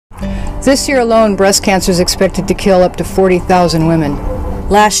This year alone, breast cancer is expected to kill up to 40,000 women.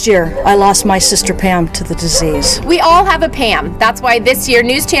 Last year, I lost my sister Pam to the disease. We all have a Pam. That's why this year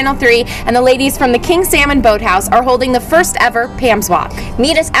News Channel 3 and the ladies from the King Salmon Boathouse are holding the first ever Pam's Walk.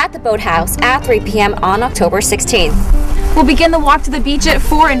 Meet us at the Boathouse at 3 p.m. on October 16th. We'll begin the walk to the beach at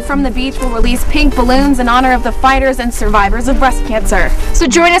 4, and from the beach we'll release pink balloons in honor of the fighters and survivors of breast cancer. So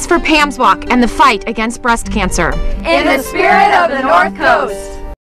join us for Pam's Walk and the fight against breast cancer. In the spirit of the North Coast.